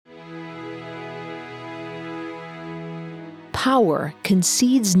Power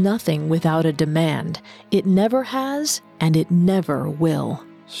concedes nothing without a demand. It never has, and it never will.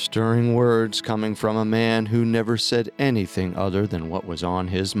 Stirring words coming from a man who never said anything other than what was on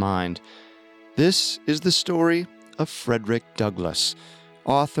his mind. This is the story of Frederick Douglass,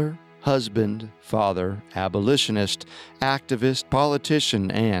 author, husband, father, abolitionist, activist,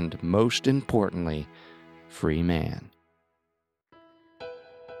 politician, and, most importantly, free man.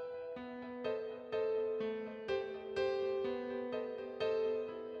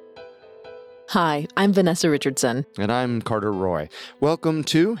 Hi, I'm Vanessa Richardson. And I'm Carter Roy. Welcome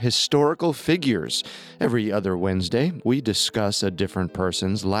to Historical Figures. Every other Wednesday, we discuss a different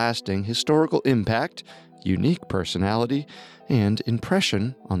person's lasting historical impact, unique personality, and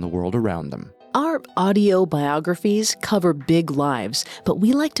impression on the world around them. Our audio biographies cover big lives, but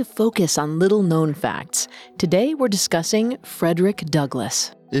we like to focus on little-known facts. Today, we're discussing Frederick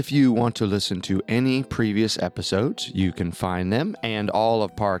Douglass. If you want to listen to any previous episodes, you can find them and all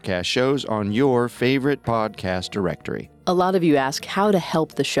of Parcast shows on your favorite podcast directory. A lot of you ask how to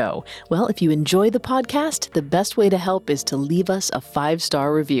help the show. Well, if you enjoy the podcast, the best way to help is to leave us a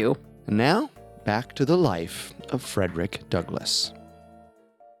 5-star review. And now, back to the life of Frederick Douglass.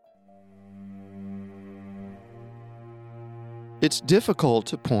 It's difficult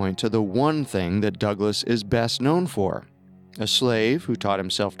to point to the one thing that Douglass is best known for. A slave who taught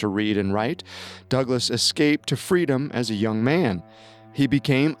himself to read and write, Douglass escaped to freedom as a young man. He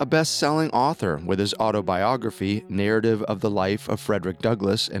became a best-selling author with his autobiography, Narrative of the Life of Frederick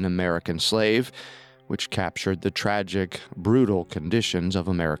Douglass, an American Slave, which captured the tragic, brutal conditions of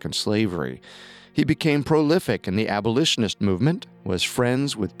American slavery. He became prolific in the abolitionist movement, was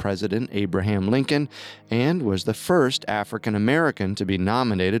friends with President Abraham Lincoln, and was the first African American to be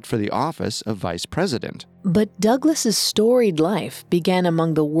nominated for the office of vice president. But Douglass's storied life began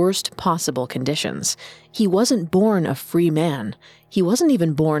among the worst possible conditions. He wasn't born a free man. He wasn't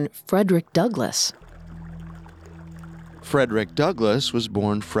even born Frederick Douglass. Frederick Douglass was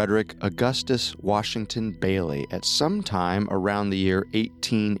born Frederick Augustus Washington Bailey at some time around the year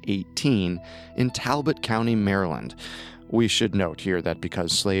 1818 in Talbot County, Maryland. We should note here that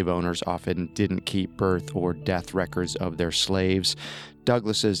because slave owners often didn't keep birth or death records of their slaves,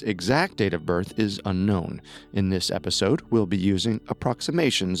 Douglass's exact date of birth is unknown. In this episode, we'll be using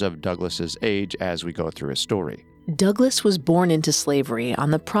approximations of Douglass's age as we go through his story. Douglass was born into slavery on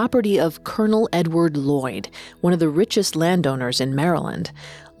the property of Colonel Edward Lloyd, one of the richest landowners in Maryland.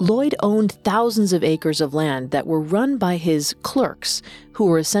 Lloyd owned thousands of acres of land that were run by his clerks, who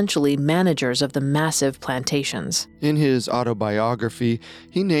were essentially managers of the massive plantations. In his autobiography,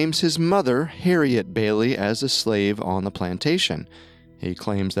 he names his mother, Harriet Bailey, as a slave on the plantation. He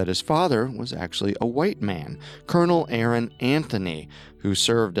claims that his father was actually a white man, Colonel Aaron Anthony, who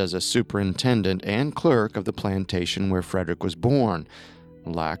served as a superintendent and clerk of the plantation where Frederick was born.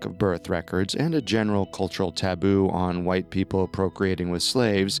 Lack of birth records and a general cultural taboo on white people procreating with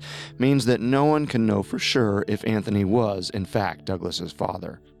slaves means that no one can know for sure if Anthony was, in fact, Douglass's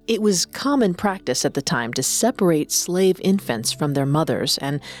father. It was common practice at the time to separate slave infants from their mothers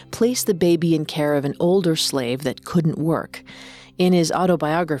and place the baby in care of an older slave that couldn't work. In his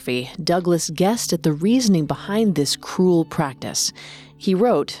autobiography, Douglass guessed at the reasoning behind this cruel practice. He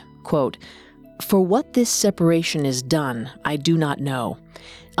wrote, quote, "For what this separation is done, I do not know,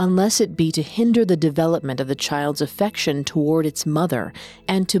 unless it be to hinder the development of the child's affection toward its mother,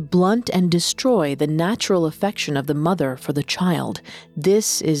 and to blunt and destroy the natural affection of the mother for the child.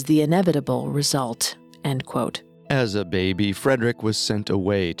 This is the inevitable result." End quote. As a baby, Frederick was sent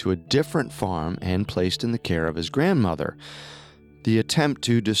away to a different farm and placed in the care of his grandmother. The attempt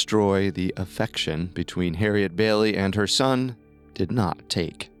to destroy the affection between Harriet Bailey and her son did not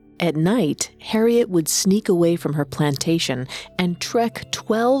take. At night, Harriet would sneak away from her plantation and trek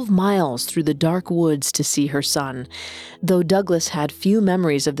 12 miles through the dark woods to see her son. Though Douglass had few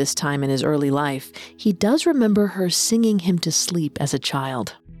memories of this time in his early life, he does remember her singing him to sleep as a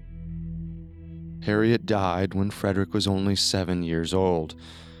child. Harriet died when Frederick was only 7 years old.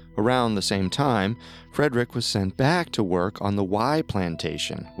 Around the same time, Frederick was sent back to work on the Y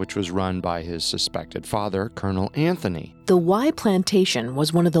plantation, which was run by his suspected father, Colonel Anthony. The Y plantation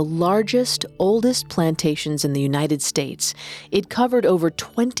was one of the largest, oldest plantations in the United States. It covered over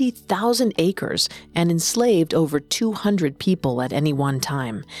 20,000 acres and enslaved over 200 people at any one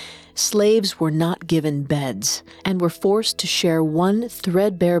time. Slaves were not given beds and were forced to share one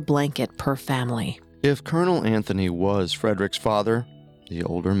threadbare blanket per family. If Colonel Anthony was Frederick's father, the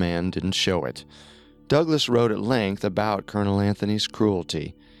older man didn't show it. Douglass wrote at length about Colonel Anthony's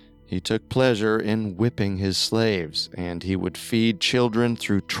cruelty. He took pleasure in whipping his slaves, and he would feed children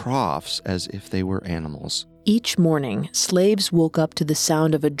through troughs as if they were animals. Each morning, slaves woke up to the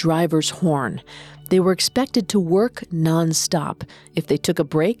sound of a driver's horn. They were expected to work nonstop. If they took a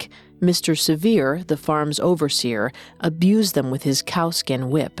break, Mr. Sevier, the farm's overseer, abused them with his cowskin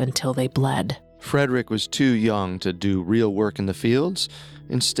whip until they bled. Frederick was too young to do real work in the fields.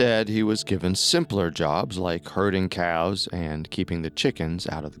 Instead, he was given simpler jobs like herding cows and keeping the chickens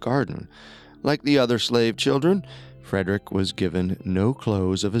out of the garden. Like the other slave children, Frederick was given no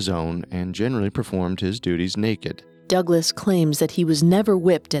clothes of his own and generally performed his duties naked. Douglass claims that he was never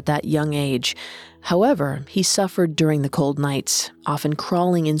whipped at that young age. However, he suffered during the cold nights, often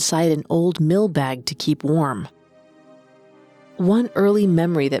crawling inside an old mill bag to keep warm. One early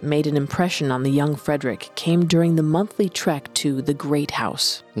memory that made an impression on the young Frederick came during the monthly trek to the Great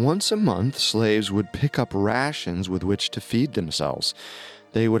House. Once a month, slaves would pick up rations with which to feed themselves.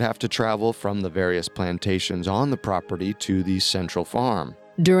 They would have to travel from the various plantations on the property to the central farm.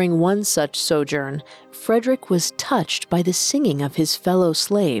 During one such sojourn, Frederick was touched by the singing of his fellow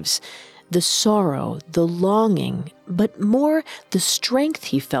slaves. The sorrow, the longing, but more the strength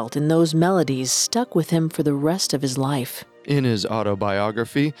he felt in those melodies stuck with him for the rest of his life. In his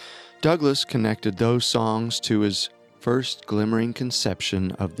autobiography, Douglass connected those songs to his first glimmering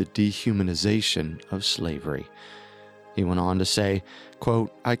conception of the dehumanization of slavery. He went on to say,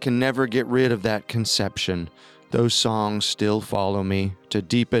 quote, "I can never get rid of that conception. Those songs still follow me to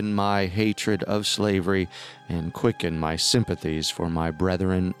deepen my hatred of slavery and quicken my sympathies for my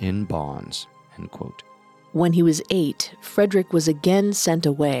brethren in bonds." End quote. When he was 8, Frederick was again sent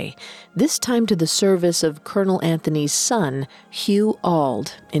away, this time to the service of Colonel Anthony's son, Hugh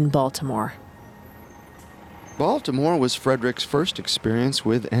Auld, in Baltimore. Baltimore was Frederick's first experience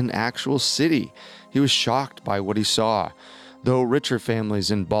with an actual city. He was shocked by what he saw. Though richer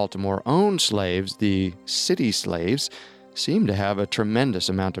families in Baltimore owned slaves, the city slaves seemed to have a tremendous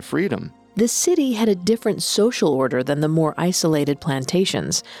amount of freedom. The city had a different social order than the more isolated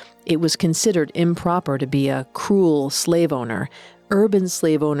plantations. It was considered improper to be a cruel slave owner. Urban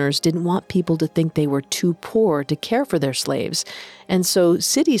slave owners didn't want people to think they were too poor to care for their slaves, and so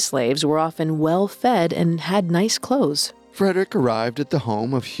city slaves were often well-fed and had nice clothes. Frederick arrived at the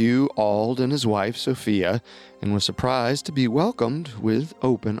home of Hugh Auld and his wife Sophia and was surprised to be welcomed with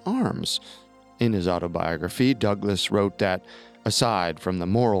open arms. In his autobiography, Douglass wrote that, aside from the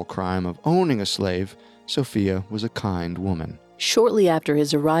moral crime of owning a slave, Sophia was a kind woman. Shortly after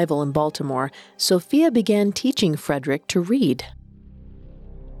his arrival in Baltimore, Sophia began teaching Frederick to read.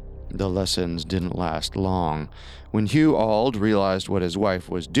 The lessons didn't last long. When Hugh Auld realized what his wife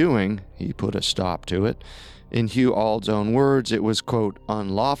was doing, he put a stop to it. In Hugh Auld's own words, it was, quote,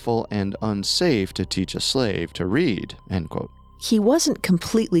 "unlawful and unsafe to teach a slave to read," end quote. He wasn't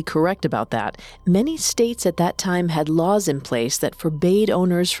completely correct about that. Many states at that time had laws in place that forbade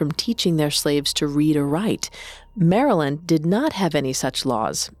owners from teaching their slaves to read or write. Maryland did not have any such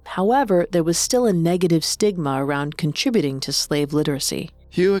laws. However, there was still a negative stigma around contributing to slave literacy.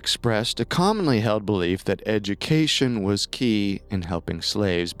 Hugh expressed a commonly held belief that education was key in helping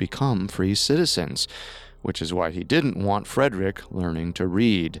slaves become free citizens, which is why he didn't want Frederick learning to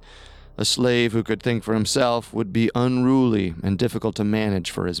read. A slave who could think for himself would be unruly and difficult to manage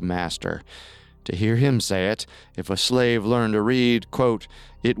for his master. To hear him say it, if a slave learned to read, quote,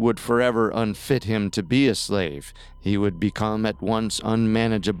 "it would forever unfit him to be a slave. He would become at once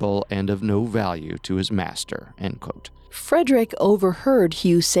unmanageable and of no value to his master," end quote. Frederick overheard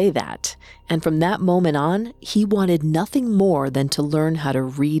Hugh say that, and from that moment on, he wanted nothing more than to learn how to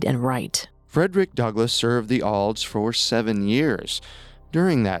read and write. Frederick Douglass served the Aulds for 7 years.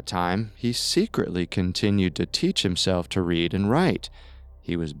 During that time, he secretly continued to teach himself to read and write.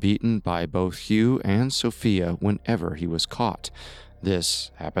 He was beaten by both Hugh and Sophia whenever he was caught.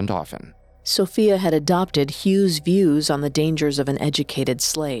 This happened often. Sophia had adopted Hugh's views on the dangers of an educated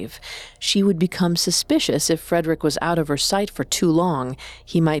slave. She would become suspicious if Frederick was out of her sight for too long.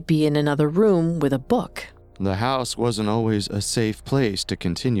 He might be in another room with a book. The house wasn't always a safe place to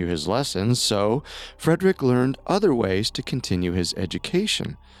continue his lessons, so Frederick learned other ways to continue his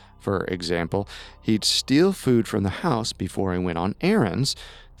education. For example, he'd steal food from the house before he went on errands,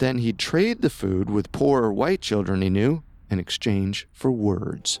 then he'd trade the food with poorer white children he knew in exchange for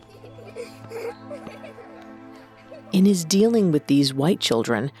words. In his dealing with these white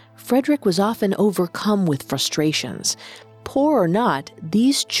children, Frederick was often overcome with frustrations. Poor or not,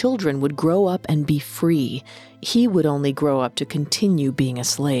 these children would grow up and be free. He would only grow up to continue being a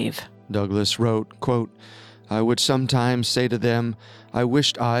slave. Douglass wrote, quote, "I would sometimes say to them, I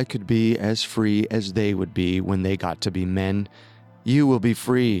wished I could be as free as they would be when they got to be men. You will be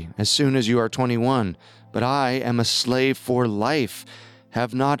free as soon as you are 21, but I am a slave for life.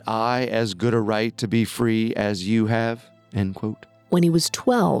 Have not I as good a right to be free as you have?" End quote. When he was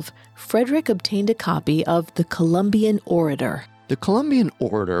 12, Frederick obtained a copy of the Columbian Orator. The Columbian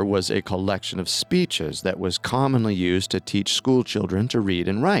Orator was a collection of speeches that was commonly used to teach schoolchildren to read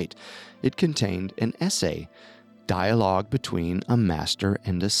and write. It contained an essay, dialogue between a master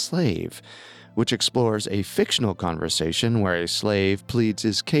and a slave, which explores a fictional conversation where a slave pleads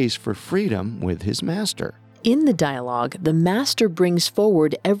his case for freedom with his master. In the dialogue, the master brings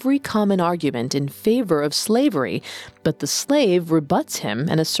forward every common argument in favor of slavery, but the slave rebuts him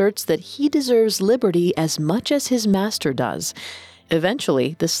and asserts that he deserves liberty as much as his master does.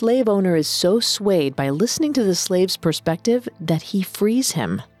 Eventually, the slave owner is so swayed by listening to the slave's perspective that he frees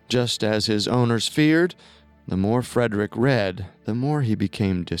him. Just as his owners feared, the more Frederick read, the more he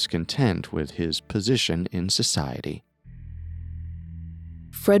became discontent with his position in society.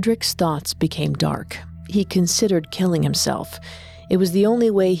 Frederick's thoughts became dark. He considered killing himself. It was the only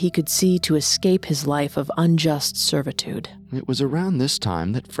way he could see to escape his life of unjust servitude. It was around this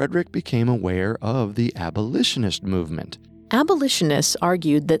time that Frederick became aware of the abolitionist movement. Abolitionists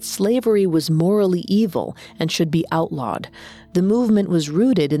argued that slavery was morally evil and should be outlawed. The movement was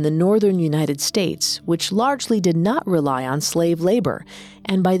rooted in the northern United States, which largely did not rely on slave labor,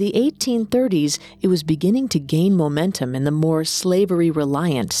 and by the 1830s, it was beginning to gain momentum in the more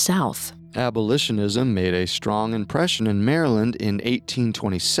slavery-reliant South. Abolitionism made a strong impression in Maryland in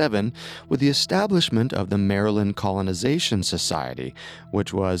 1827 with the establishment of the Maryland Colonization Society,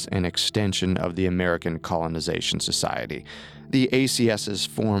 which was an extension of the American Colonization Society. The ACS's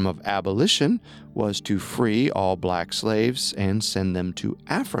form of abolition was to free all black slaves and send them to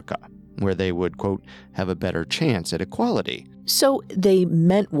Africa, where they would, quote, have a better chance at equality. So they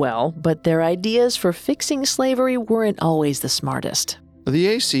meant well, but their ideas for fixing slavery weren't always the smartest. The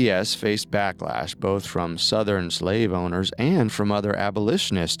ACS faced backlash both from Southern slave owners and from other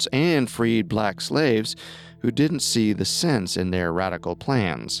abolitionists and freed black slaves who didn't see the sense in their radical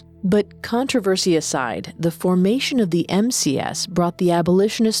plans. But controversy aside, the formation of the MCS brought the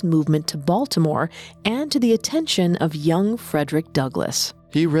abolitionist movement to Baltimore and to the attention of young Frederick Douglass.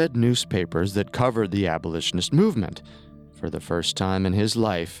 He read newspapers that covered the abolitionist movement. For the first time in his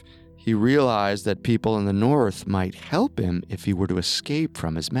life, he realized that people in the North might help him if he were to escape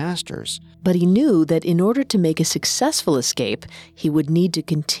from his masters. But he knew that in order to make a successful escape, he would need to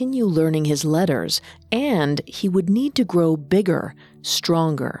continue learning his letters, and he would need to grow bigger,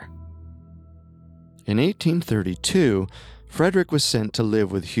 stronger. In 1832, Frederick was sent to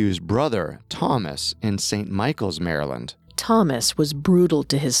live with Hugh's brother, Thomas, in St. Michael's, Maryland. Thomas was brutal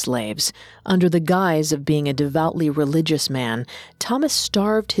to his slaves. Under the guise of being a devoutly religious man, Thomas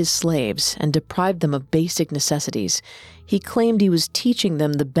starved his slaves and deprived them of basic necessities. He claimed he was teaching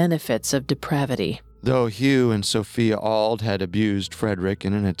them the benefits of depravity. Though Hugh and Sophia Auld had abused Frederick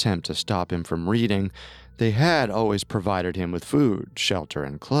in an attempt to stop him from reading, they had always provided him with food, shelter,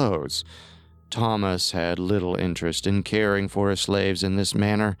 and clothes. Thomas had little interest in caring for his slaves in this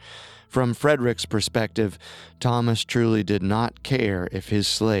manner. From Frederick's perspective, Thomas truly did not care if his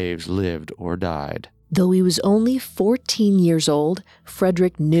slaves lived or died. Though he was only 14 years old,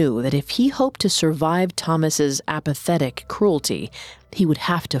 Frederick knew that if he hoped to survive Thomas's apathetic cruelty, he would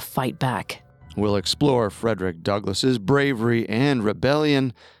have to fight back. We'll explore Frederick Douglass's bravery and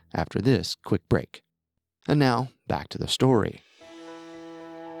rebellion after this quick break. And now, back to the story.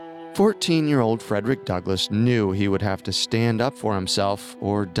 14-year-old Frederick Douglass knew he would have to stand up for himself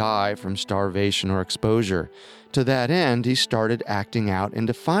or die from starvation or exposure. To that end, he started acting out in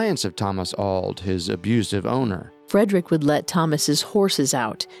defiance of Thomas Auld, his abusive owner. Frederick would let Thomas's horses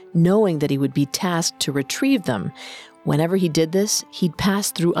out, knowing that he would be tasked to retrieve them. Whenever he did this, he'd pass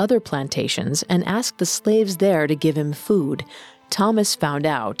through other plantations and ask the slaves there to give him food. Thomas found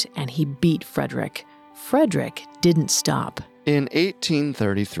out, and he beat Frederick. Frederick didn't stop. In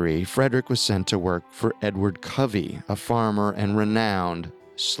 1833, Frederick was sent to work for Edward Covey, a farmer and renowned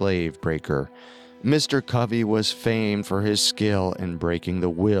slave breaker. Mr. Covey was famed for his skill in breaking the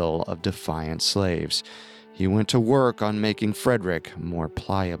will of defiant slaves. He went to work on making Frederick more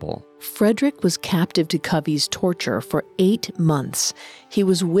pliable. Frederick was captive to Covey's torture for 8 months. He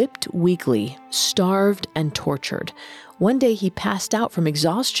was whipped weekly, starved, and tortured. One day he passed out from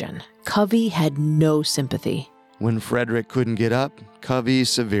exhaustion. Covey had no sympathy. When Frederick couldn't get up, Covey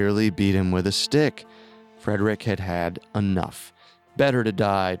severely beat him with a stick. Frederick had had enough. Better to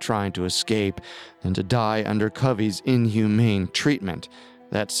die trying to escape than to die under Covey's inhumane treatment.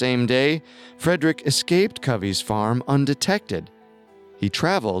 That same day, Frederick escaped Covey's farm undetected. He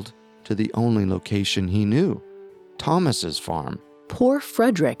traveled to the only location he knew, Thomas's farm. Poor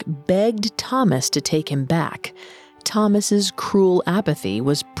Frederick begged Thomas to take him back. Thomas's cruel apathy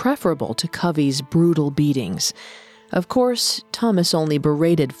was preferable to Covey's brutal beatings. Of course, Thomas only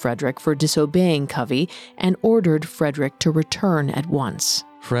berated Frederick for disobeying Covey and ordered Frederick to return at once.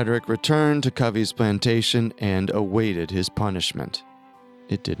 Frederick returned to Covey's plantation and awaited his punishment.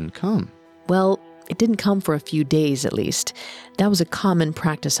 It didn't come. Well, it didn't come for a few days at least. That was a common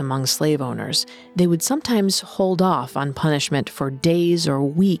practice among slave owners. They would sometimes hold off on punishment for days or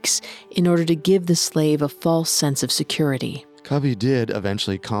weeks in order to give the slave a false sense of security. Covey did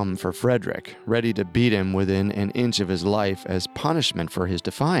eventually come for Frederick, ready to beat him within an inch of his life as punishment for his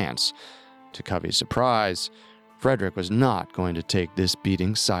defiance. To Covey's surprise, Frederick was not going to take this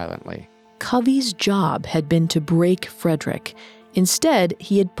beating silently. Covey's job had been to break Frederick. Instead,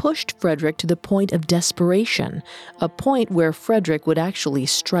 he had pushed Frederick to the point of desperation, a point where Frederick would actually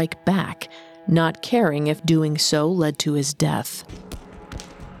strike back, not caring if doing so led to his death.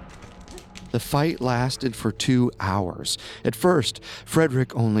 The fight lasted for 2 hours. At first,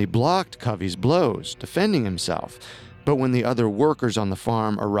 Frederick only blocked Covey's blows, defending himself. But when the other workers on the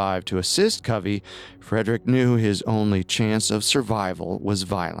farm arrived to assist Covey, Frederick knew his only chance of survival was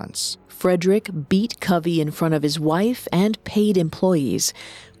violence. Frederick beat Covey in front of his wife and paid employees.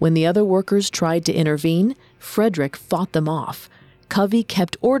 When the other workers tried to intervene, Frederick fought them off. Covey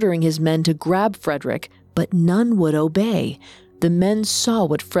kept ordering his men to grab Frederick, but none would obey. The men saw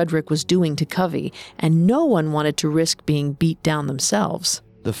what Frederick was doing to Covey, and no one wanted to risk being beat down themselves.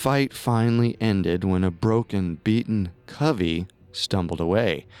 The fight finally ended when a broken, beaten Covey stumbled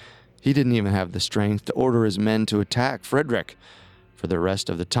away. He didn't even have the strength to order his men to attack Frederick. For the rest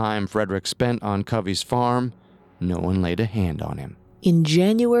of the time Frederick spent on Covey's farm, no one laid a hand on him. In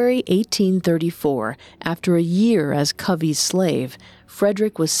January 1834, after a year as Covey's slave,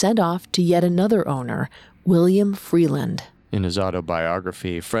 Frederick was sent off to yet another owner, William Freeland. In his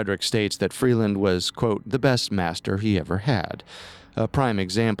autobiography, Frederick states that Freeland was, quote, the best master he ever had. A prime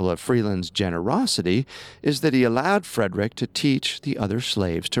example of Freeland's generosity is that he allowed Frederick to teach the other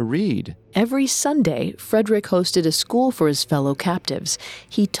slaves to read. Every Sunday, Frederick hosted a school for his fellow captives.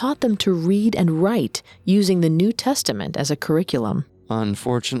 He taught them to read and write, using the New Testament as a curriculum.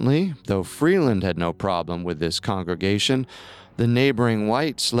 Unfortunately, though Freeland had no problem with this congregation, the neighboring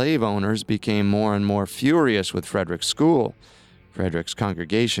white slave owners became more and more furious with Frederick's school. Frederick's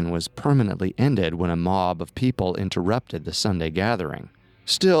congregation was permanently ended when a mob of people interrupted the Sunday gathering.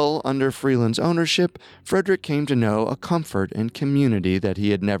 Still, under Freeland's ownership, Frederick came to know a comfort and community that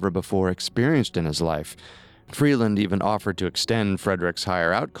he had never before experienced in his life. Freeland even offered to extend Frederick's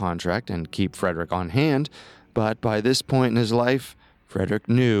hire-out contract and keep Frederick on hand, but by this point in his life, Frederick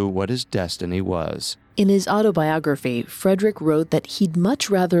knew what his destiny was. In his autobiography, Frederick wrote that he'd much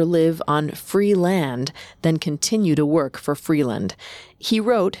rather live on free land than continue to work for Freeland. He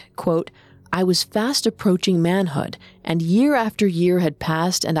wrote, quote, I was fast approaching manhood, and year after year had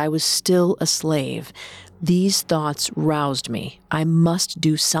passed and I was still a slave. These thoughts roused me. I must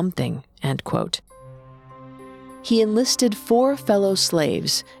do something, end quote. He enlisted 4 fellow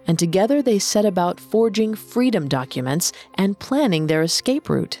slaves, and together they set about forging freedom documents and planning their escape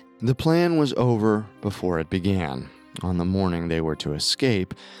route. The plan was over before it began. On the morning they were to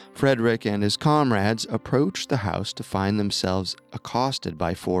escape, Frederick and his comrades approached the house to find themselves accosted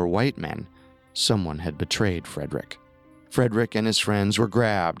by 4 white men. Someone had betrayed Frederick. Frederick and his friends were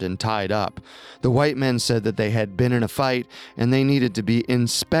grabbed and tied up. The white men said that they had been in a fight and they needed to be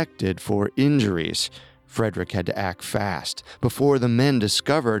inspected for injuries. Frederick had to act fast before the men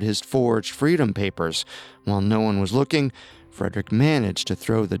discovered his forged freedom papers. While no one was looking, Frederick managed to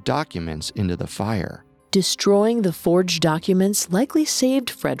throw the documents into the fire. Destroying the forged documents likely saved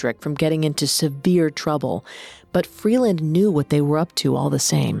Frederick from getting into severe trouble, but Freeland knew what they were up to all the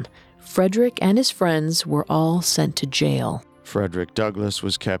same. Frederick and his friends were all sent to jail. Frederick Douglass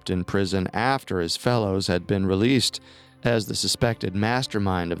was kept in prison after his fellows had been released. As the suspected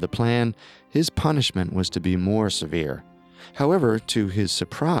mastermind of the plan, his punishment was to be more severe. However, to his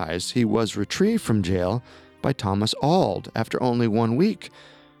surprise, he was retrieved from jail by Thomas Auld after only 1 week.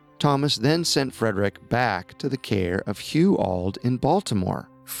 Thomas then sent Frederick back to the care of Hugh Auld in Baltimore.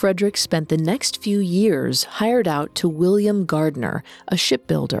 Frederick spent the next few years hired out to William Gardner, a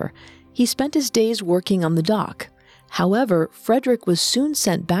shipbuilder. He spent his days working on the dock. However, Frederick was soon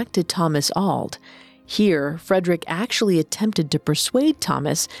sent back to Thomas Auld. Here, Frederick actually attempted to persuade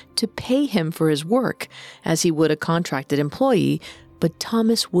Thomas to pay him for his work, as he would a contracted employee, but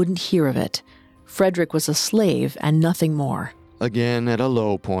Thomas wouldn't hear of it. Frederick was a slave and nothing more. Again, at a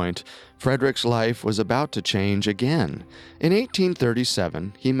low point, Frederick's life was about to change again. In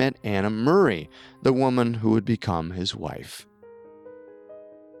 1837, he met Anna Murray, the woman who would become his wife.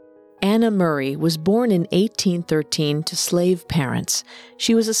 Anna Murray was born in 1813 to slave parents.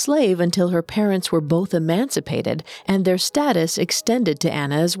 She was a slave until her parents were both emancipated, and their status extended to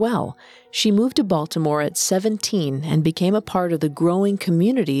Anna as well. She moved to Baltimore at 17 and became a part of the growing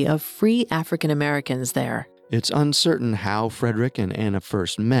community of free African Americans there. It's uncertain how Frederick and Anna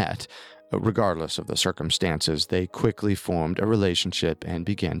first met. Regardless of the circumstances, they quickly formed a relationship and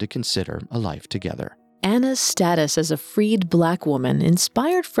began to consider a life together. Anna's status as a freed black woman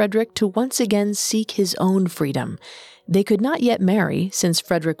inspired Frederick to once again seek his own freedom. They could not yet marry, since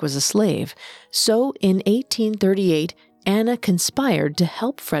Frederick was a slave, so in 1838, Anna conspired to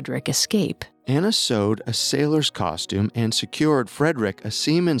help Frederick escape. Anna sewed a sailor's costume and secured Frederick a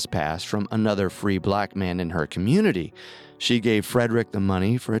seaman's pass from another free black man in her community. She gave Frederick the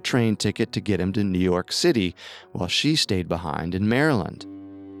money for a train ticket to get him to New York City, while she stayed behind in Maryland.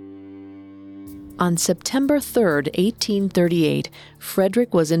 On September 3, 1838,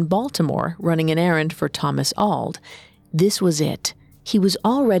 Frederick was in Baltimore running an errand for Thomas Auld. This was it. He was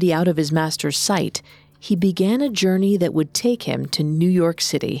already out of his master's sight. He began a journey that would take him to New York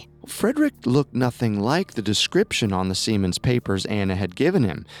City. Frederick looked nothing like the description on the seaman's papers Anna had given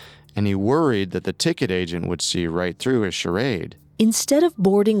him, and he worried that the ticket agent would see right through his charade. Instead of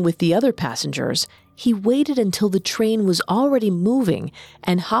boarding with the other passengers, he waited until the train was already moving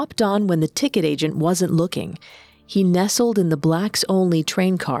and hopped on when the ticket agent wasn't looking. He nestled in the blacks-only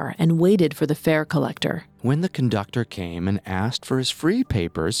train car and waited for the fare collector. When the conductor came and asked for his free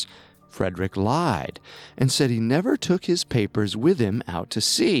papers, Frederick lied and said he never took his papers with him out to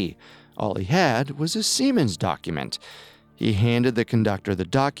sea. All he had was a seaman's document. He handed the conductor the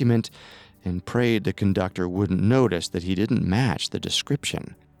document and prayed the conductor wouldn't notice that he didn't match the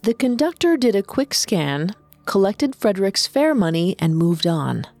description. The conductor did a quick scan, collected Frederick's fare money, and moved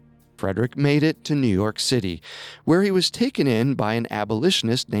on. Frederick made it to New York City, where he was taken in by an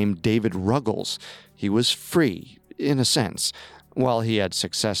abolitionist named David Ruggles. He was free, in a sense. While he had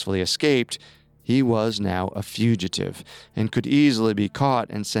successfully escaped, he was now a fugitive and could easily be caught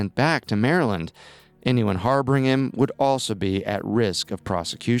and sent back to Maryland. Anyone harboring him would also be at risk of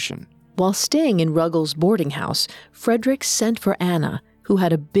prosecution. While staying in Ruggles' boarding house, Frederick sent for Anna, who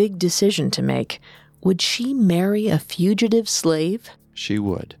had a big decision to make. Would she marry a fugitive slave? She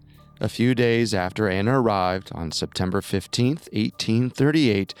would. A few days after Anna arrived, on September 15,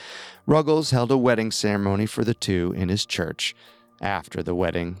 1838, Ruggles held a wedding ceremony for the two in his church. After the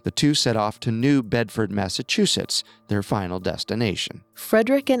wedding, the two set off to New Bedford, Massachusetts, their final destination.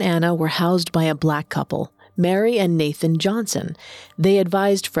 Frederick and Anna were housed by a black couple, Mary and Nathan Johnson. They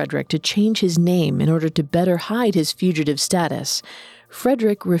advised Frederick to change his name in order to better hide his fugitive status.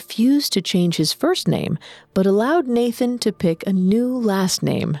 Frederick refused to change his first name, but allowed Nathan to pick a new last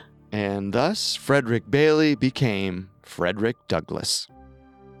name. And thus, Frederick Bailey became Frederick Douglass.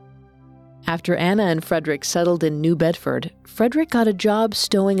 After Anna and Frederick settled in New Bedford, Frederick got a job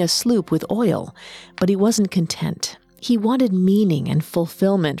stowing a sloop with oil, but he wasn't content. He wanted meaning and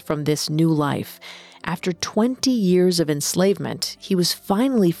fulfillment from this new life. After 20 years of enslavement, he was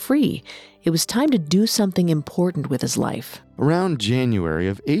finally free. It was time to do something important with his life. Around January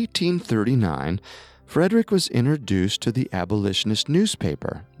of 1839, Frederick was introduced to the abolitionist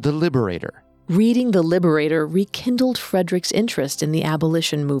newspaper, The Liberator. Reading The Liberator rekindled Frederick's interest in the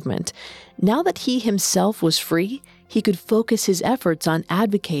abolition movement. Now that he himself was free, he could focus his efforts on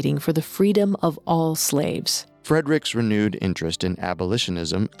advocating for the freedom of all slaves. Frederick's renewed interest in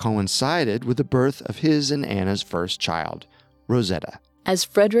abolitionism coincided with the birth of his and Anna's first child, Rosetta. As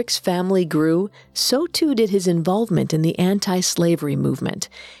Frederick's family grew, so too did his involvement in the anti-slavery movement.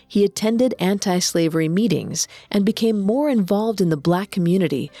 He attended anti-slavery meetings and became more involved in the black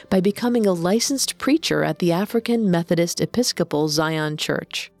community by becoming a licensed preacher at the African Methodist Episcopal Zion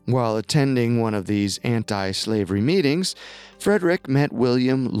Church. While attending one of these anti-slavery meetings, Frederick met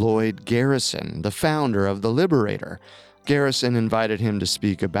William Lloyd Garrison, the founder of The Liberator. Garrison invited him to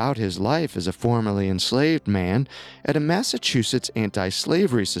speak about his life as a formerly enslaved man at a Massachusetts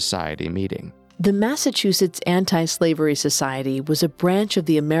Anti-Slavery Society meeting. The Massachusetts Anti-Slavery Society was a branch of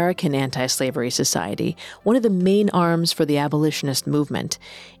the American Anti-Slavery Society, one of the main arms for the abolitionist movement.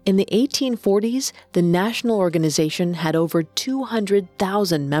 In the 1840s, the national organization had over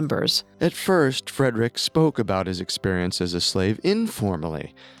 200,000 members. At first, Frederick spoke about his experience as a slave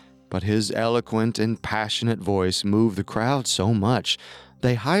informally, but his eloquent and passionate voice moved the crowd so much,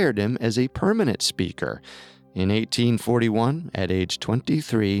 they hired him as a permanent speaker. In 1841, at age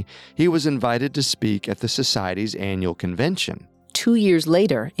 23, he was invited to speak at the Society's annual convention. 2 years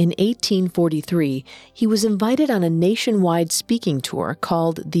later, in 1843, he was invited on a nationwide speaking tour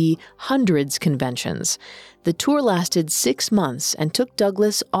called the Hundreds Conventions. The tour lasted 6 months and took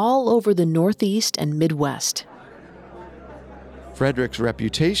Douglass all over the Northeast and Midwest. Frederick's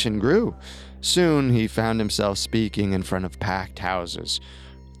reputation grew. Soon he found himself speaking in front of packed houses.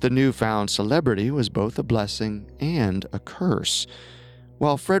 The newfound celebrity was both a blessing and a curse.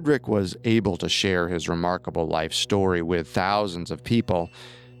 While Frederick was able to share his remarkable life story with thousands of people,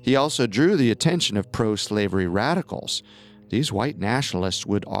 he also drew the attention of pro-slavery radicals. These white nationalists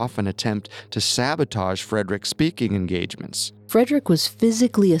would often attempt to sabotage Frederick's speaking engagements. Frederick was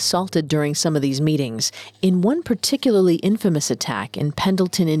physically assaulted during some of these meetings. In one particularly infamous attack in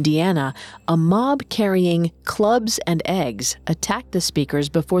Pendleton, Indiana, a mob carrying clubs and eggs attacked the speakers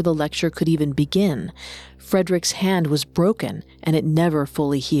before the lecture could even begin. Frederick's hand was broken, and it never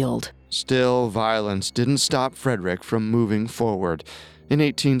fully healed. Still, violence didn't stop Frederick from moving forward. In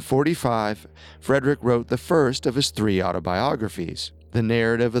 1845, Frederick wrote the first of his 3 autobiographies, the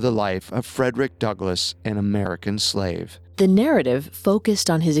narrative of the life of Frederick Douglass, an American slave. The narrative focused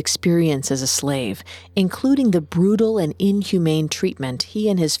on his experience as a slave, including the brutal and inhumane treatment he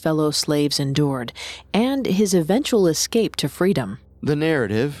and his fellow slaves endured, and his eventual escape to freedom. The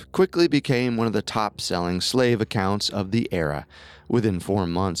narrative quickly became one of the top-selling slave accounts of the era. Within 4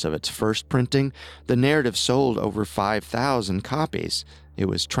 months of its first printing, the narrative sold over 5,000 copies. It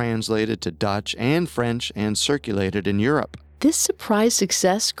was translated to Dutch and French and circulated in Europe. This surprise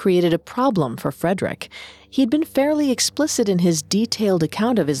success created a problem for Frederick. He had been fairly explicit in his detailed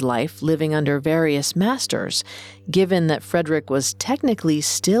account of his life living under various masters. Given that Frederick was technically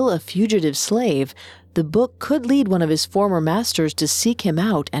still a fugitive slave, the book could lead one of his former masters to seek him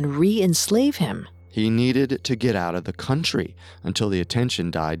out and re-enslave him. He needed to get out of the country until the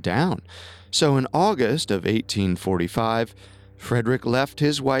attention died down. So in August of 1845, Frederick left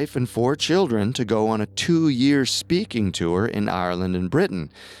his wife and 4 children to go on a 2-year speaking tour in Ireland and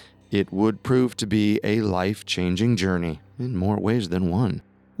Britain. It would prove to be a life-changing journey in more ways than one.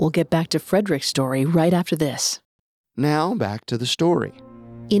 We'll get back to Frederick's story right after this. Now back to the story.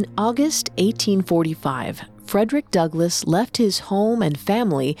 In August 1845, Frederick Douglass left his home and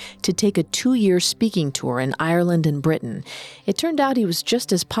family to take a 2-year speaking tour in Ireland and Britain. It turned out he was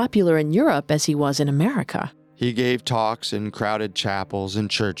just as popular in Europe as he was in America. He gave talks in crowded chapels and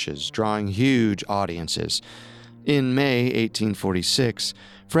churches, drawing huge audiences. In May 1846,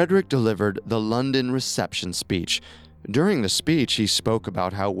 Frederick delivered the London reception speech. During the speech, he spoke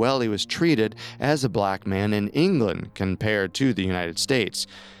about how well he was treated as a black man in England compared to the United States.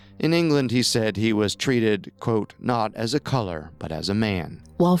 In England, he said he was treated, quote, not as a color, but as a man.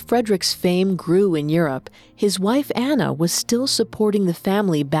 While Frederick's fame grew in Europe, his wife Anna was still supporting the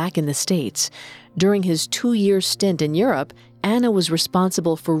family back in the States. During his 2-year stint in Europe, Anna was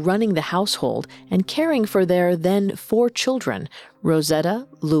responsible for running the household and caring for their then 4 children, Rosetta,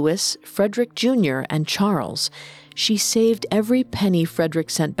 Louis, Frederick Jr., and Charles. She saved every penny Frederick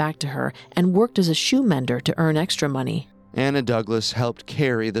sent back to her and worked as a shoe mender to earn extra money. Anna Douglass helped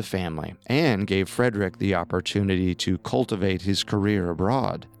carry the family and gave Frederick the opportunity to cultivate his career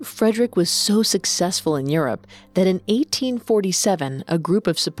abroad. Frederick was so successful in Europe that in 1847, a group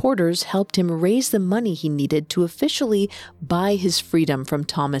of supporters helped him raise the money he needed to officially buy his freedom from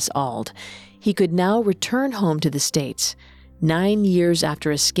Thomas Auld. He could now return home to the States. 9 years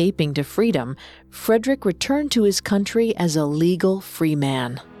after escaping to freedom, Frederick returned to his country as a legal free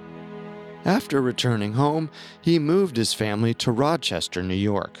man. After returning home, he moved his family to Rochester, New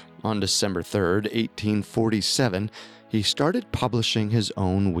York. On December 3, 1847, he started publishing his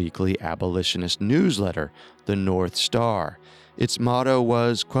own weekly abolitionist newsletter, the North Star. Its motto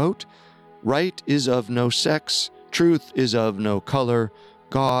was, quote, "Right is of no sex, truth is of no color,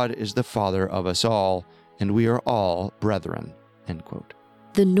 God is the Father of us all, and we are all brethren," end quote.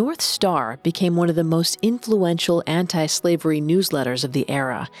 The North Star became one of the most influential anti-slavery newsletters of the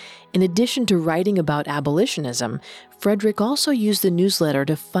era. In addition to writing about abolitionism, Frederick also used the newsletter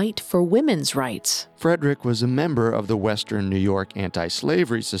to fight for women's rights. Frederick was a member of the Western New York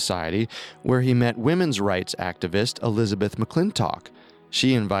Anti-Slavery Society, where he met women's rights activist Elizabeth McClintock.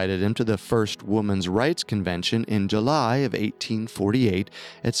 She invited him to the first Women's Rights Convention in July of 1848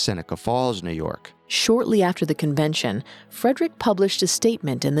 at Seneca Falls, New York. Shortly after the convention, Frederick published a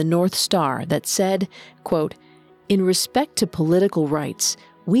statement in the North Star that said, quote, "In respect to political rights,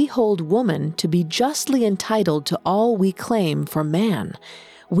 we hold woman to be justly entitled to all we claim for man.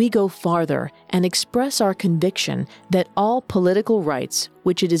 We go farther and express our conviction that all political rights,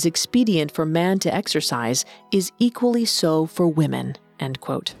 which it is expedient for man to exercise, is equally so for women," end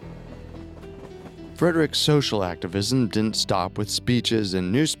quote. Frederick's social activism didn't stop with speeches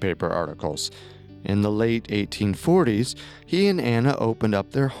and newspaper articles. In the late 1840s, he and Anna opened up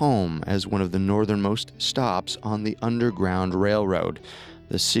their home as one of the northernmost stops on the Underground Railroad,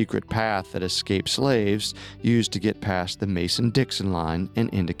 the secret path that escaped slaves used to get past the Mason-Dixon line and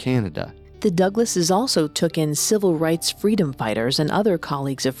into Canada. The Douglasses also took in civil rights freedom fighters and other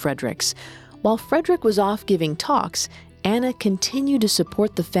colleagues of Frederick's. While Frederick was off giving talks, Anna continued to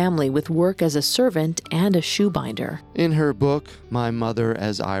support the family with work as a servant and a shoebinder. In her book, My Mother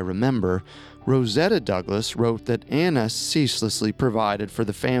as I Remember, Rosetta Douglass wrote that Anna ceaselessly provided for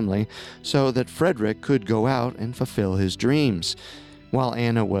the family so that Frederick could go out and fulfill his dreams. While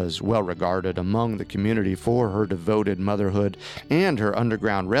Anna was well regarded among the community for her devoted motherhood and her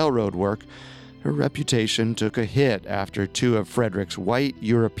Underground Railroad work, her reputation took a hit after two of Frederick's white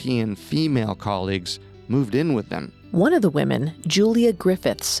European female colleagues moved in with them. One of the women, Julia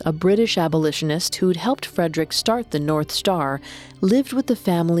Griffiths, a British abolitionist who'd helped Frederick start the North Star, lived with the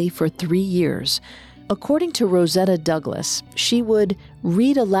family for 3 years. According to Rosetta Douglass, she would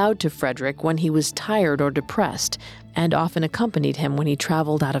read aloud to Frederick when he was tired or depressed, and often accompanied him when he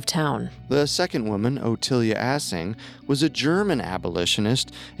traveled out of town. The second woman, Ottilia Assing, was a German abolitionist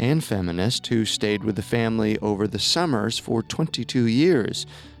and feminist who stayed with the family over the summers for 22 years.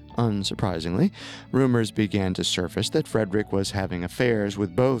 Unsurprisingly, rumors began to surface that Frederick was having affairs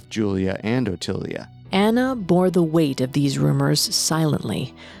with both Julia and Ottilia. Anna bore the weight of these rumors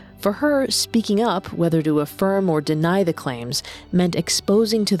silently. For her, speaking up, whether to affirm or deny the claims, meant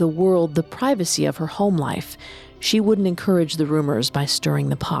exposing to the world the privacy of her home life. She wouldn't encourage the rumors by stirring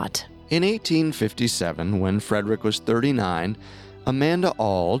the pot. In 1857, when Frederick was 39, Amanda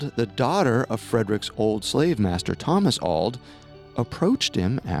Auld, the daughter of Frederick's old slave master Thomas Auld, approached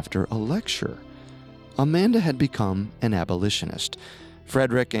him after a lecture. Amanda had become an abolitionist.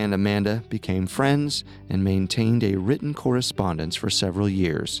 Frederick and Amanda became friends and maintained a written correspondence for several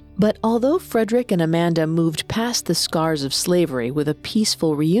years. But although Frederick and Amanda moved past the scars of slavery with a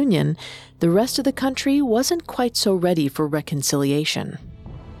peaceful reunion, the rest of the country wasn't quite so ready for reconciliation.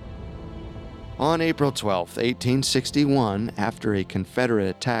 On April 12, 1861, after a Confederate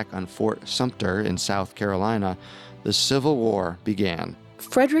attack on Fort Sumter in South Carolina, the Civil War began.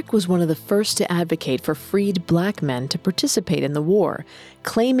 Frederick was one of the first to advocate for freed black men to participate in the war,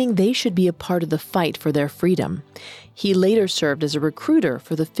 claiming they should be a part of the fight for their freedom. He later served as a recruiter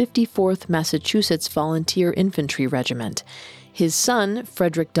for the 54th Massachusetts Volunteer Infantry Regiment. His son,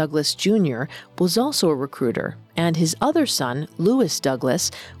 Frederick Douglass Jr., was also a recruiter, and his other son, Lewis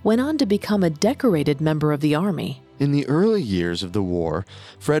Douglass, went on to become a decorated member of the Army. In the early years of the war,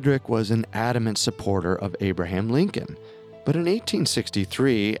 Frederick was an adamant supporter of Abraham Lincoln. But in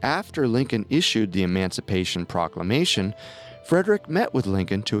 1863, after Lincoln issued the Emancipation Proclamation, Frederick met with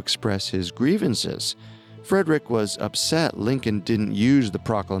Lincoln to express his grievances. Frederick was upset Lincoln didn't use the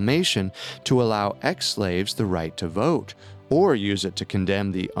proclamation to allow ex-slaves the right to vote, or use it to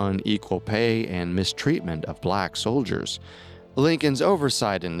condemn the unequal pay and mistreatment of black soldiers. Lincoln's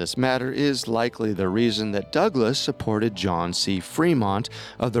oversight in this matter is likely the reason that Douglass supported John C. Fremont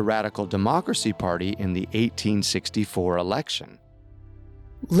of the Radical Democracy Party in the 1864 election.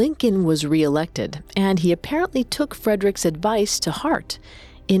 Lincoln was reelected, and he apparently took Frederick's advice to heart.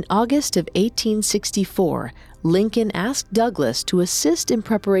 In August of 1864, Lincoln asked Douglass to assist in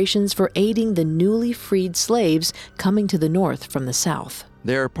preparations for aiding the newly freed slaves coming to the North from the South.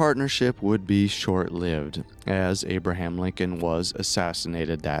 Their partnership would be short-lived, as Abraham Lincoln was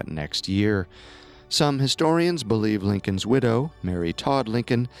assassinated that next year. Some historians believe Lincoln's widow, Mary Todd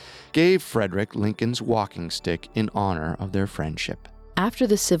Lincoln, gave Frederick Lincoln's walking stick in honor of their friendship. After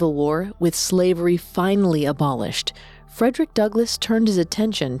the Civil War, with slavery finally abolished, Frederick Douglass turned his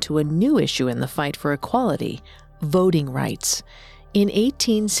attention to a new issue in the fight for equality: voting rights. In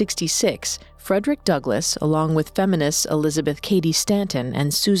 1866, Frederick Douglass, along with feminists Elizabeth Cady Stanton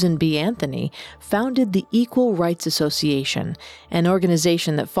and Susan B. Anthony, founded the Equal Rights Association, an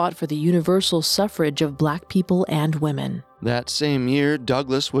organization that fought for the universal suffrage of black people and women. That same year,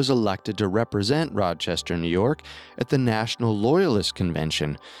 Douglass was elected to represent Rochester, New York, at the National Loyalist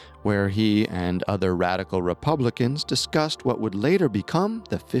Convention, where he and other radical Republicans discussed what would later become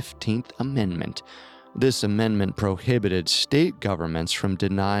the 15th Amendment. This amendment prohibited state governments from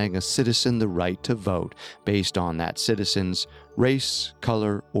denying a citizen the right to vote based on that citizen's race,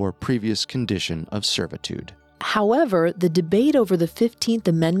 color, or previous condition of servitude. However, the debate over the 15th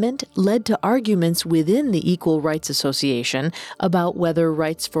Amendment led to arguments within the Equal Rights Association about whether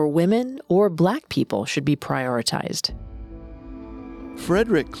rights for women or black people should be prioritized.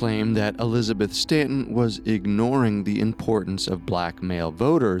 Frederick claimed that Elizabeth Stanton was ignoring the importance of black male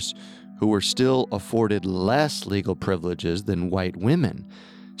voters, who were still afforded less legal privileges than white women.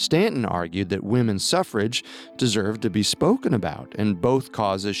 Stanton argued that women's suffrage deserved to be spoken about, and both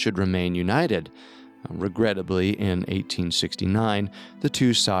causes should remain united. Regrettably, in 1869, the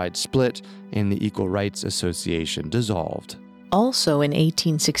two sides split and the Equal Rights Association dissolved. Also in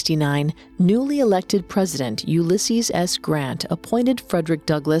 1869, newly elected President Ulysses S. Grant appointed Frederick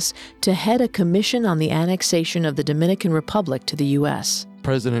Douglass to head a commission on the annexation of the Dominican Republic to the U.S.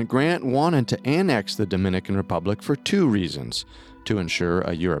 President Grant wanted to annex the Dominican Republic for two reasons: to ensure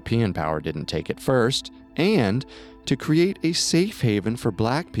a European power didn't take it first, and to create a safe haven for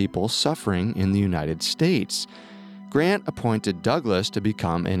black people suffering in the United States. Grant appointed Douglass to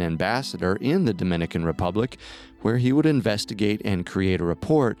become an ambassador in the Dominican Republic, where he would investigate and create a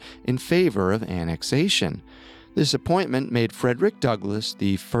report in favor of annexation. This appointment made Frederick Douglass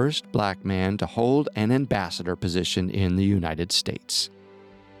the first black man to hold an ambassador position in the United States.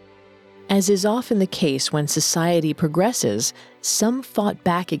 As is often the case when society progresses, some fought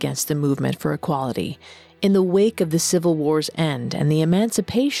back against the movement for equality. In the wake of the Civil War's end and the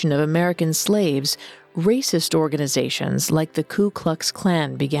emancipation of American slaves, racist organizations like the Ku Klux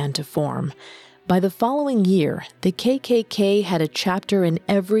Klan began to form. By the following year, the KKK had a chapter in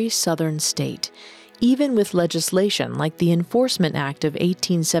every southern state, even with legislation like the Enforcement Act of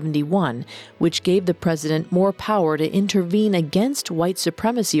 1871, which gave the president more power to intervene against white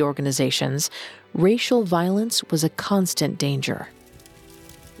supremacy organizations. Racial violence was a constant danger.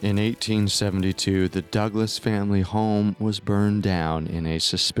 In 1872, the Douglass family home was burned down in a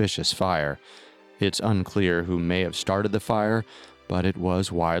suspicious fire. It's unclear who may have started the fire, but it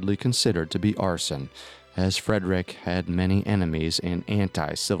was widely considered to be arson, as Frederick had many enemies in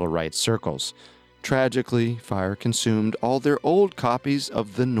anti-civil rights circles. Tragically, fire consumed all their old copies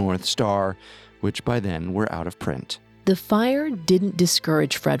of the North Star, which by then were out of print. The fire didn't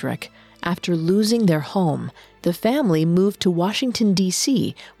discourage Frederick. After losing their home, the family moved to Washington,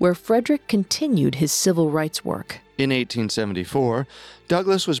 D.C., where Frederick continued his civil rights work. In 1874,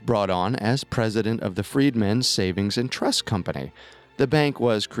 Douglass was brought on as president of the Freedmen's Savings and Trust Company. The bank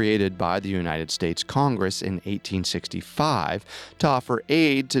was created by the United States Congress in 1865 to offer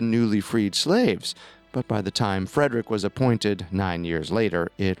aid to newly freed slaves, but by the time Frederick was appointed 9 years later,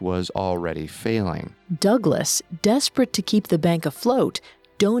 it was already failing. Douglass, desperate to keep the bank afloat,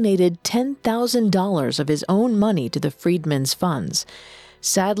 donated $10,000 of his own money to the freedmen's funds.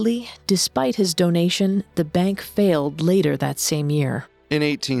 Sadly, despite his donation, the bank failed later that same year. In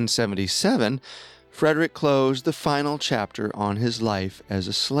 1877, Frederick closed the final chapter on his life as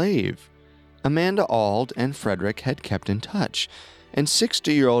a slave. Amanda Auld and Frederick had kept in touch, and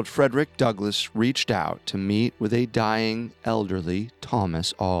 60-year-old Frederick Douglass reached out to meet with a dying, elderly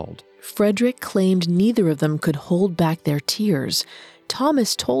Thomas Auld. Frederick claimed neither of them could hold back their tears.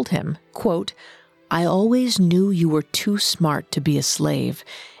 Thomas told him, quote, "I always knew you were too smart to be a slave,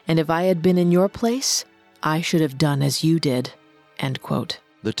 and if I had been in your place, I should have done as you did." End quote.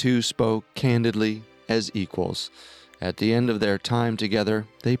 The two spoke candidly as equals. At the end of their time together,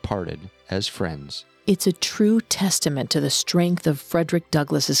 they parted as friends. It's a true testament to the strength of Frederick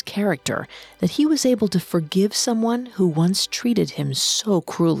Douglass's character that he was able to forgive someone who once treated him so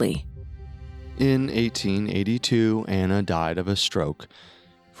cruelly. In 1882, Anna died of a stroke.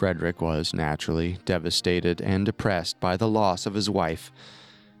 Frederick was naturally devastated and depressed by the loss of his wife.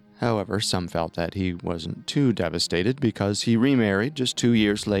 However, some felt that he wasn't too devastated because he remarried just 2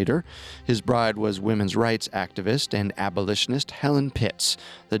 years later. His bride was women's rights activist and abolitionist Helen Pitts,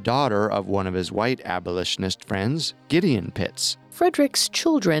 the daughter of one of his white abolitionist friends, Gideon Pitts. Frederick's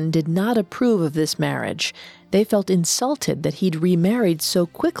children did not approve of this marriage. They felt insulted that he'd remarried so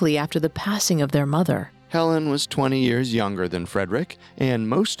quickly after the passing of their mother. Helen was 20 years younger than Frederick, and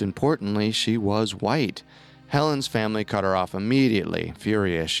most importantly, she was white. Helen's family cut her off immediately,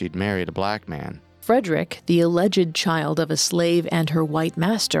 furious she'd married a black man. Frederick, the alleged child of a slave and her white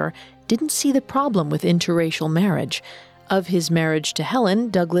master, didn't see the problem with interracial marriage. Of his marriage to Helen,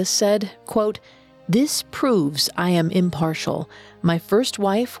 Douglass said, quote, "This proves I am impartial. My first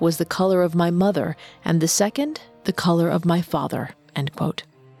wife was the color of my mother, and the second, the color of my father." End quote.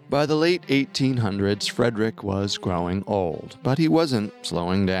 By the late 1800s, Frederick was growing old, but he wasn't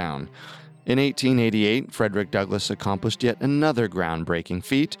slowing down. In 1888, Frederick Douglass accomplished yet another groundbreaking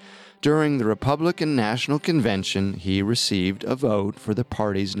feat. During the Republican National Convention, he received a vote for the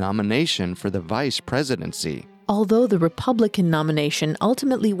party's nomination for the vice presidency. Although the Republican nomination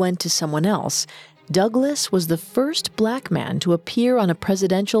ultimately went to someone else, Douglass was the first black man to appear on a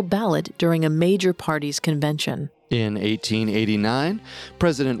presidential ballot during a major party's convention. In 1889,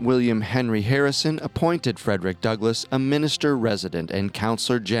 President William Henry Harrison appointed Frederick Douglass a minister resident and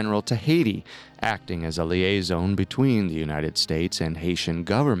counselor general to Haiti, acting as a liaison between the United States and Haitian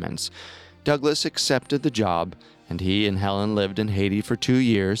governments. Douglass accepted the job, and he and Helen lived in Haiti for 2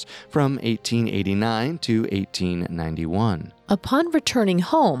 years, from 1889 to 1891. Upon returning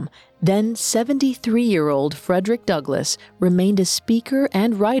home, then 73-year-old Frederick Douglass remained a speaker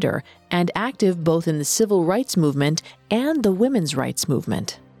and writer, and active both in the civil rights movement and the women's rights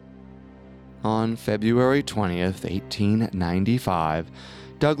movement. On February 20th, 1895,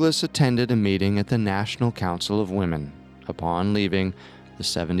 Douglass attended a meeting at the National Council of Women. Upon leaving, the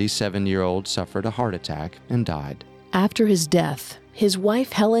 77-year-old suffered a heart attack and died. After his death, his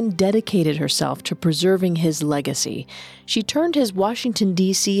wife Helen dedicated herself to preserving his legacy. She turned his Washington,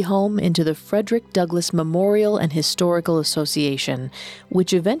 D.C. home into the Frederick Douglass Memorial and Historical Association,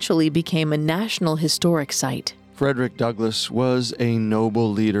 which eventually became a national historic site. Frederick Douglass was a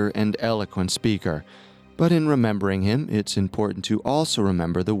noble leader and eloquent speaker, but in remembering him, it's important to also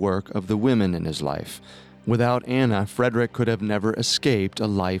remember the work of the women in his life. Without Anna, Frederick could have never escaped a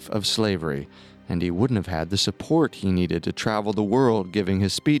life of slavery, and he wouldn't have had the support he needed to travel the world giving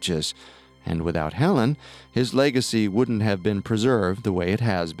his speeches. And without Helen, his legacy wouldn't have been preserved the way it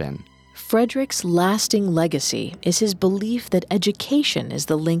has been. Frederick's lasting legacy is his belief that education is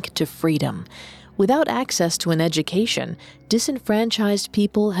the link to freedom. Without access to an education, disenfranchised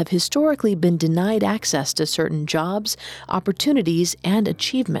people have historically been denied access to certain jobs, opportunities, and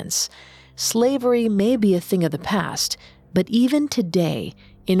achievements. Slavery may be a thing of the past, but even today,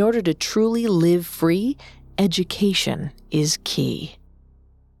 in order to truly live free, education is key.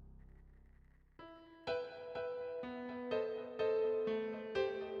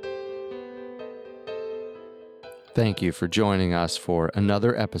 Thank you for joining us for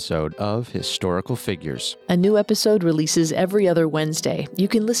another episode of Historical Figures. A new episode releases every other Wednesday. You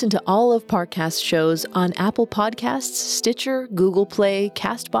can listen to all of Parcast's shows on Apple Podcasts, Stitcher, Google Play,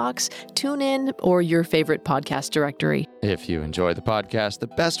 CastBox, TuneIn, or your favorite podcast directory. If you enjoy the podcast, the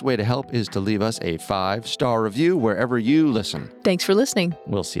best way to help is to leave us a 5-star review wherever you listen. Thanks for listening.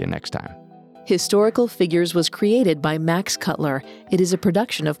 We'll see you next time. Historical Figures was created by Max Cutler. It is a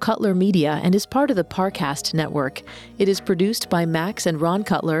production of Cutler Media and is part of the Parcast network. It is produced by Max and Ron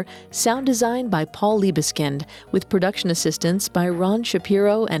Cutler, sound design by Paul Liebeskind, with production assistance by Ron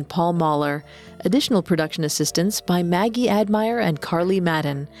Shapiro and Paul Mahler. Additional production assistance by Maggie Admire and Carly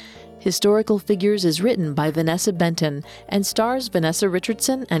Madden. Historical Figures is written by Vanessa Benton and stars Vanessa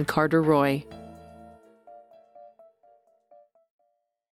Richardson and Carter Roy.